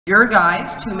Your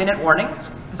guys' 2-minute warnings,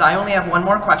 because I only have one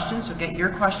more question, so get your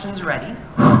questions ready.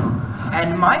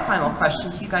 And my final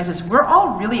question to you guys is, we're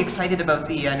all really excited about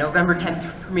the November 10th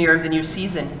premiere of the new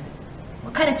season.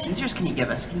 What kind of teasers can you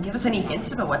give us? Can you give us any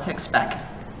hints about what to expect?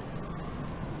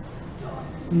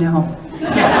 No.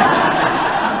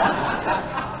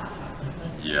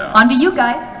 Yeah. On to you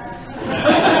guys.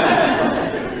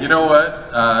 You know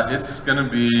what? It's going to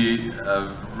be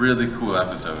a really cool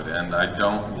episode, and I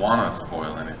don't want to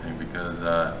spoil anything because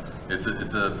it's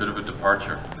a bit of a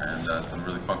departure, and some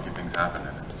really funky things happen in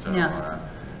it. So, Yeah.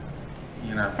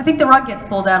 You know. I think the rug gets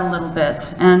pulled out a little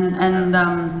bit, and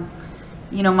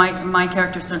you know, my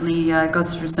character certainly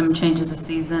goes through some changes this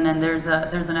season, and there's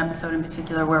an episode in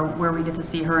particular where we get to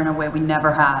see her in a way we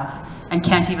never have, and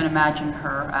can't even imagine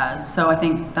her as. So I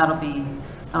think that'll be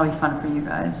fun for you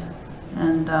guys,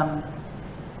 and.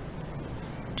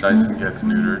 Dyson gets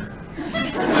neutered.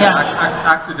 Yeah.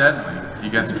 Accidentally, he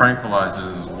gets tranquilized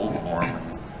in his wolf form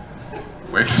and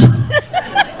wakes up.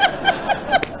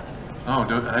 Oh,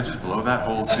 did I just blow that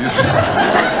whole season?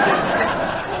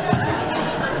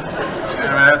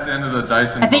 Anyway, that's the end of the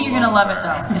Dyson. I think you're gonna love it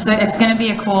though. So it's gonna be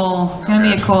a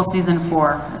cool season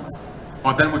 4.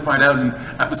 But then we find out in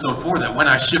episode 4 that when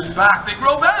I shift back, they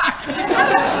grow back.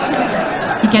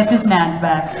 He gets his nads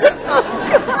back.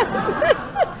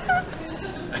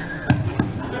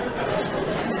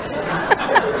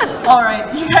 All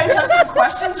right, you guys have some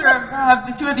questions, or have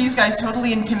the two of these guys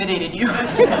totally intimidated you?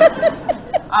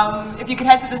 If you could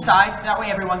head to the side, that way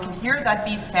everyone can hear, that'd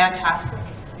be fantastic.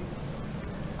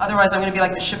 Otherwise, I'm going to be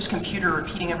like the ship's computer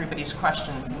repeating everybody's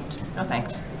questions, and no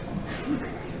thanks.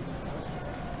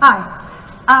 Hi.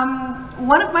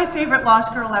 One of my favorite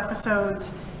Lost Girl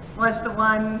episodes was the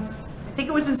one, I think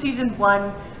it was in season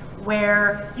 1,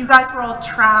 where you guys were all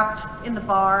trapped in the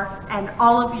bar and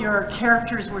all of your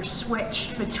characters were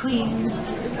switched between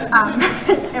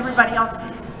everybody else.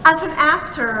 As an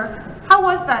actor, how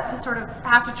was that to sort of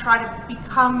have to try to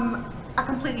become a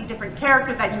completely different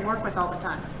character that you work with all the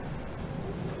time?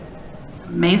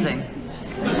 Amazing.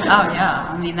 Oh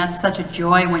yeah, I mean that's such a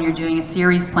joy when you're doing a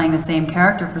series playing the same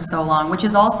character for so long, which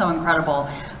is also incredible,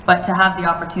 but to have the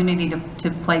opportunity to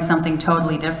play something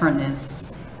totally different is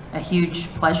a huge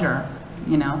pleasure,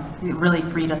 you know. It really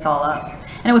freed us all up.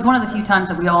 And it was one of the few times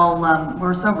that we all,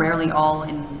 we're so rarely all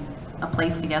in a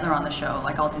place together on the show.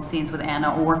 Like I'll do scenes with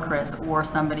Anna or Kris or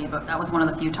somebody, but that was one of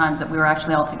the few times that we were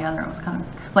actually all together. It was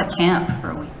like camp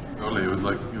for a week. Totally, it was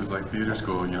like theater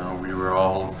school, you know. We were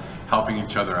all helping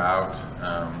each other out.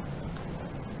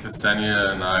 Ksenia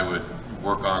and I would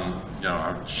work on, you know,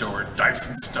 I would show her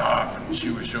Dyson stuff, and she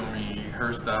would show me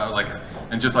her stuff,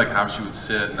 and just like how she would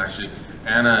sit, and actually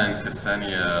Anna and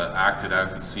Ksenia acted out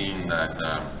the scene that,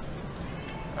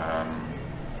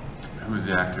 who was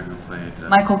the actor who played?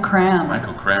 Michael Cram.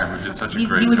 Michael Cram, who did such a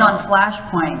great He was job. on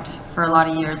Flashpoint for a lot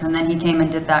of years, and then he came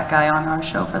and did that guy on our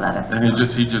show for that episode. And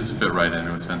he just fit right in.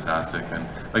 It was fantastic, and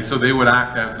like so they would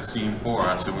act out the scene for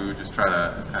us, and we would just try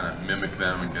to kind of mimic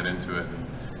them and get into it,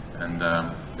 and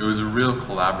it was a real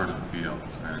collaborative feel,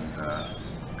 and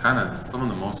kind of some of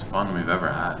the most fun we've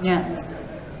ever had. Yeah.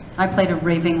 I played a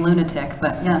raving lunatic,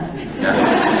 but yeah.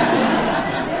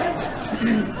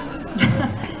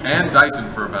 And Dyson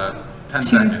for about 10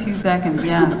 seconds. 2 seconds,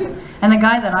 yeah. And the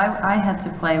guy that I had to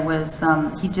play was,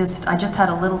 I just had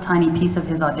a little tiny piece of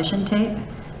his audition tape.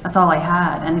 That's all I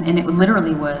had. And it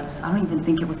literally was, I don't even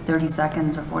think it was 30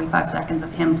 seconds or 45 seconds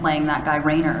of him playing that guy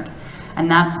Reynard.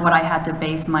 And that's what I had to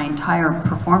base my entire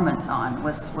performance on,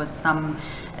 was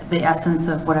the essence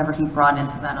of whatever he brought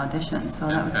into that audition. So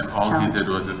that was And all he did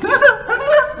was just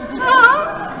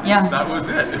yeah, that was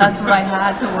it. That's what I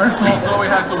had to work with. That's all we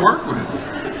had to work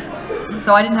with.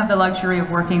 So I didn't have the luxury of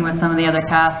working with some of the other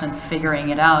cast and figuring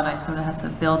it out. I sort of had to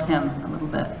build him a little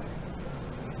bit.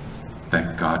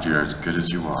 Thank God you're as good as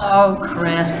you are. Oh,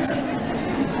 Kris.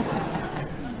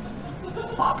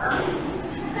 Love her.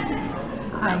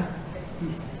 Hi.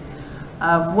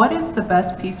 What is the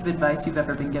best piece of advice you've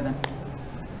ever been given?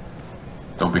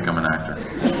 Don't become an actor.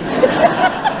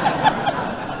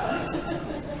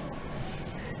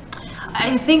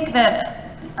 I think that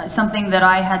something that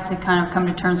I had to kind of come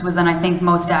to terms with, and I think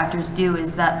most actors do,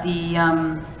 is that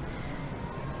and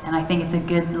I think it's a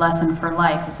good lesson for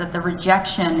life, is that the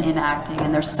rejection in acting,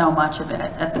 and there's so much of it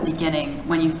at the beginning,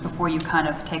 before you kind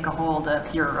of take a hold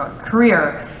of your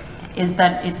career, is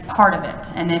that it's part of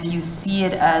it. And if you see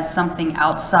it as something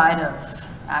outside of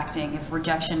acting, if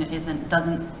rejection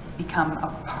doesn't become a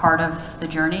part of the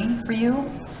journey for you,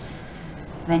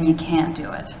 then you can't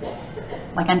do it.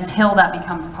 Like until that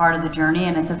becomes part of the journey,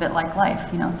 and it's a bit like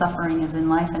life, you know, suffering is in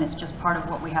life and it's just part of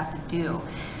what we have to do.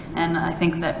 And I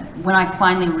think that when I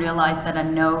finally realized that a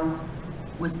no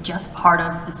was just part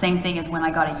of the same thing as when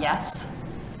I got a yes,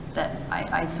 that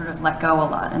I sort of let go a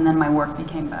lot, and then my work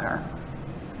became better.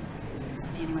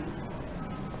 Anyway.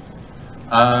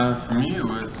 For me it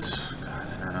was, God,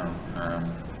 I don't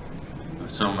know, there were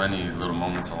so many little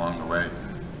moments along the way,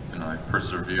 you know, like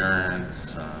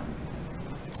perseverance,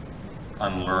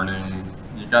 unlearning.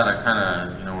 You gotta kind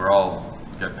of, you know,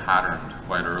 we get patterned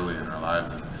quite early in our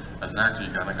lives, and as an actor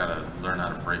you kind of gotta learn how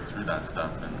to break through that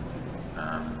stuff. And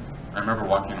I remember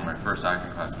walking into my first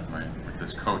acting class with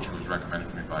this coach who was recommended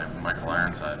to me by Michael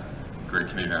Ironside, a great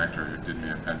Canadian actor who did me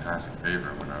a fantastic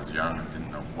favor when I was young and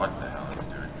didn't know what the hell I was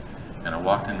doing. And I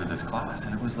walked into this class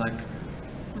and it was like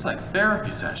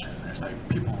therapy session. There's like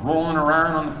people rolling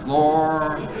around on the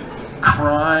floor,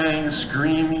 crying,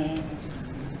 screaming.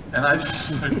 And I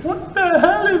just was like, what the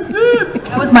hell is this?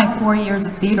 That was my 4 years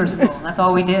of theater school. That's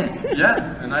all we did.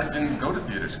 Yeah, and I didn't go to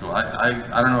theater school. I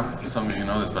don't know if some of you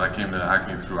know this, but I came to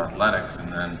acting through athletics, and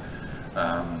then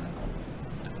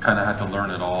kind of had to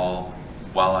learn it all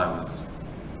while I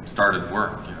started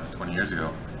work, you know, 20 years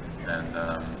ago. And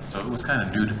so it was kind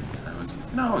of new to me. I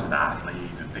was an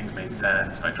athlete, and things made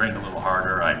sense. If I trained a little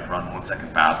harder, I'd run 1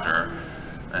 second faster.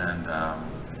 And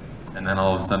then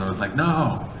all of a sudden it was like,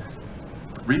 no.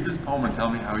 Read this poem and tell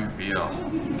me how you feel.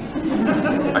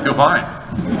 I feel fine.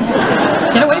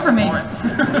 Get away from me.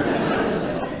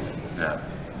 Yeah.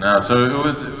 No, so it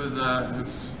was, I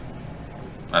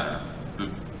don't know.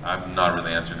 I'm not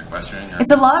really answering the question.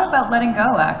 It's a lot about letting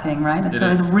go, acting, right?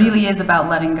 It really is about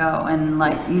letting go. And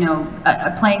like, you know,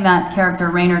 playing that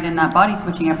character Reynard in that body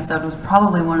switching episode was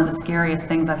probably one of the scariest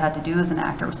things I've had to do as an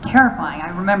actor. It was terrifying. I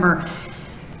remember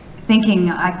thinking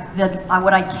that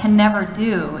what I can never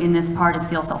do in this part is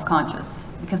feel self-conscious,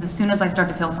 because as soon as I start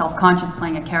to feel self-conscious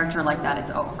playing a character like that,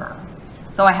 it's over.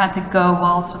 So I had to go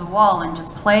balls to the wall and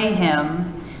just play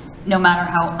him, no matter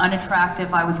how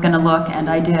unattractive I was going to look, and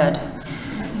I did.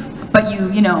 But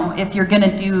you know, if you're going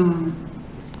to do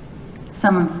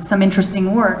some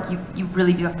interesting work, you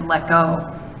really do have to let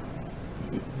go.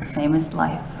 Same as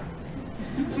life.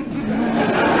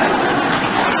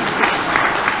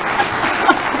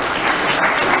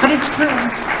 But it's true.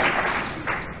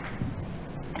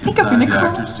 I think I'm gonna the cry.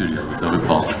 actor's studio with Zoie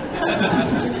Paul.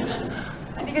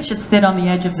 I think I should sit on the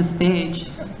edge of the stage,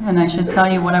 and I should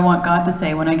tell you what I want God to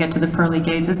say when I get to the pearly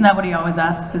gates. Isn't that what he always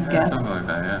asks his guests? Something like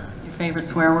that, yeah. Your favorite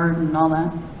swear word and all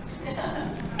that.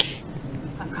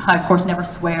 I, of course, never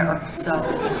swear, so.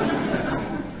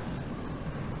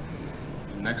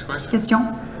 Next question.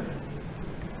 Question?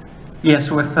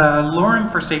 Yes, with Lauren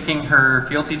forsaking her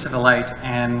fealty to the light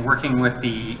and working with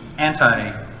the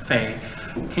anti-Fae,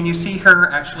 can you see her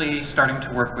actually starting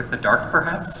to work with the dark,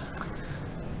 perhaps?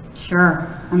 Sure.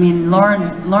 I mean,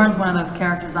 Lauren's one of those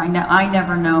characters, I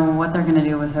never know what they're going to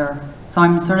do with her. So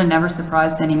I'm sort of never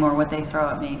surprised anymore what they throw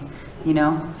at me, you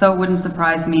know? So it wouldn't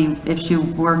surprise me if she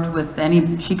worked with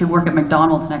she could work at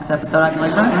McDonald's next episode. I'd be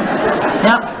like, right,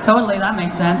 yep, totally, that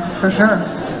makes sense, for sure.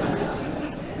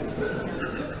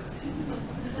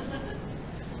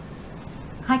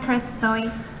 Hi Kris,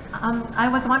 Zoie. I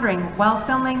was wondering, while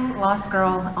filming Lost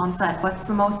Girl on set, what's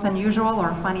the most unusual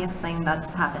or funniest thing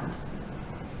that's happened?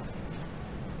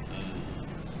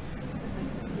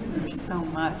 There's so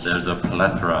much. There's a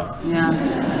plethora. Yeah.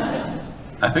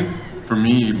 I think for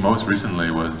me, most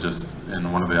recently was just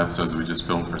in one of the episodes we just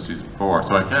filmed for season 4.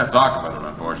 So I can't talk about it,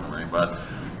 unfortunately, but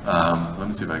let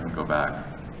me see if I can go back.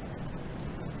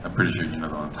 I'm pretty sure you know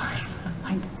the one I'm talking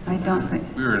about. I don't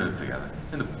think. We were in it together,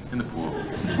 in the pool.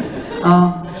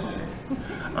 Oh.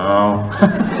 Oh.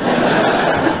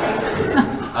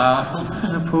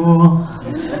 The pool.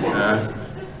 Yes.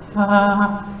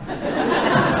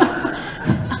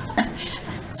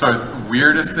 Sorry,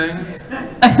 weirdest things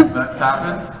that's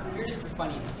happened? Weirdest or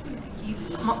funniest?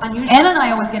 Unusual. Anna and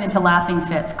I always get into laughing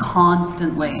fits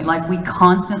constantly. Like, we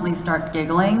constantly start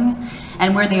giggling,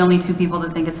 and we're the only two people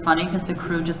that think it's funny because the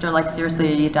crew just are like,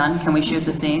 seriously, are you done? Can we shoot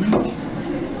the scene?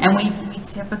 And we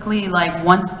typically, like,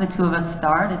 once the two of us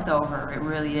start, it's over. It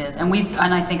really is. And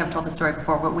I think I've told the story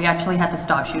before, but we actually had to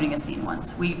stop shooting a scene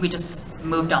once. We just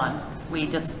moved on. We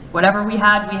just, whatever we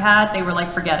had, they were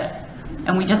like, forget it.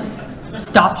 And we just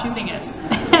stopped shooting it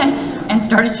and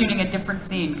started shooting a different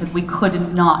scene because we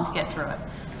could not get through it.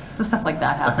 So stuff like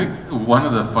that happens. I think one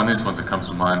of the funniest ones that comes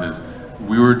to mind is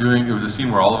it was a scene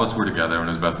where all of us were together, and it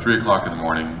was about 3 o'clock in the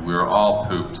morning. We were all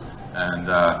pooped, and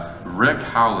Rick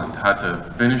Howland had to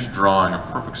finish drawing a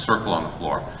perfect circle on the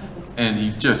floor. and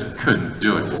he just couldn't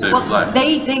do it to save his Well, life.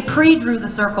 they pre-drew the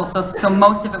circle, so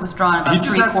most of it was drawn about He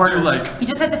just 3 had to do, quarters. like- He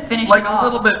just had to finish Like it a off.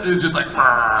 little bit, it was just like, He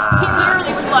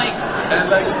literally was like, and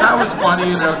like that was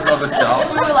funny in and of itself.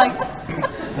 we were like,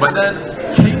 But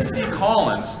then Casey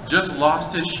Collins just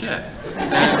lost his shit.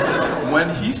 And when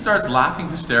he starts laughing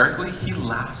hysterically, he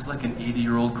laughs like an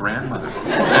 80-year-old grandmother. And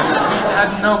we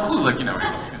had no clue, like, you know,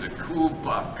 he's a cool,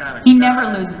 buff kind of he guy.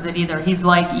 never loses it either. He's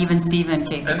like even Steven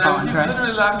Casey And then Collins, he's right?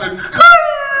 literally laughing like,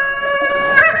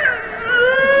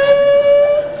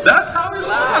 that's how he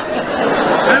laughed.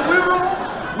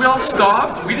 And we all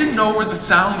stopped. We didn't know where the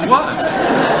sound was.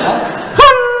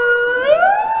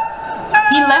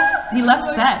 He left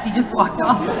set. He just walked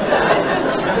off.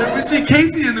 And then we see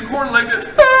Casey in the corner like this.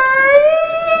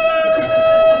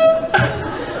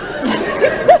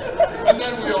 And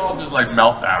then we all just like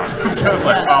melt down. It's just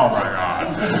like, oh my god.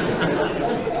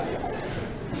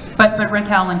 But Rick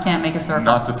Howland can't make a circle.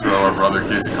 Not to throw our brother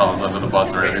Casey Collins under the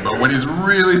bus or anything, but when he's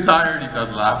really tired, he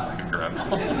does laugh like a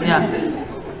grandma. Yeah.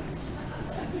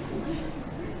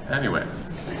 Anyway,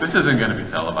 this isn't going to be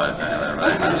televised anyway,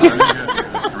 right? I'm going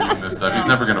to stream this stuff. He's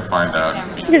never going to find out.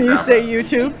 Can you say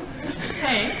YouTube?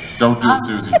 Hey. Don't do it,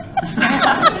 Susie.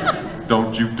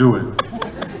 Don't you do it.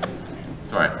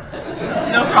 Sorry.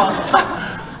 No problem.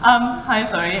 Hi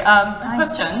Zoe.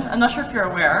 Question, I'm not sure if you're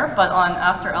aware, but on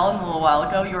After Ellen a little while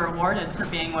ago, you were awarded for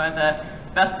being one of the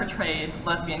best portrayed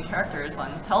lesbian characters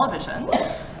on television.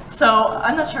 So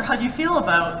I'm not sure, how do you feel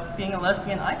about being a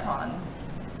lesbian icon?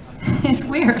 It's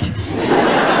weird.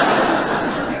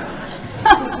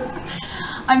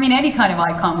 I mean, any kind of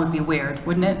icon would be weird,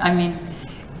 wouldn't it? I mean,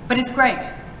 but it's great.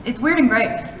 It's weird and great.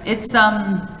 It's,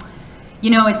 you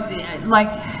know, it's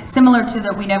like similar to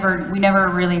that we never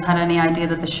really had any idea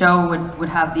that the show would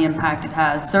have the impact it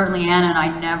has. Certainly Anna and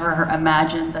I never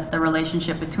imagined that the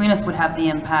relationship between us would have the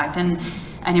impact. And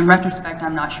in retrospect,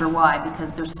 I'm not sure why,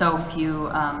 because there's so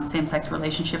few same-sex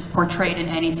relationships portrayed in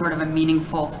any sort of a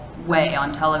meaningful way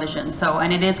on television. So,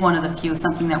 and it is one of the few,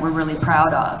 something that we're really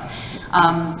proud of.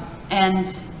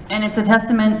 And it's a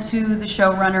testament to the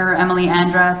showrunner, Emily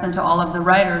Andras, and to all of the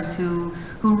writers who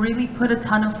really put a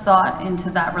ton of thought into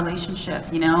that relationship,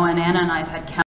 you know, and Anna and I have had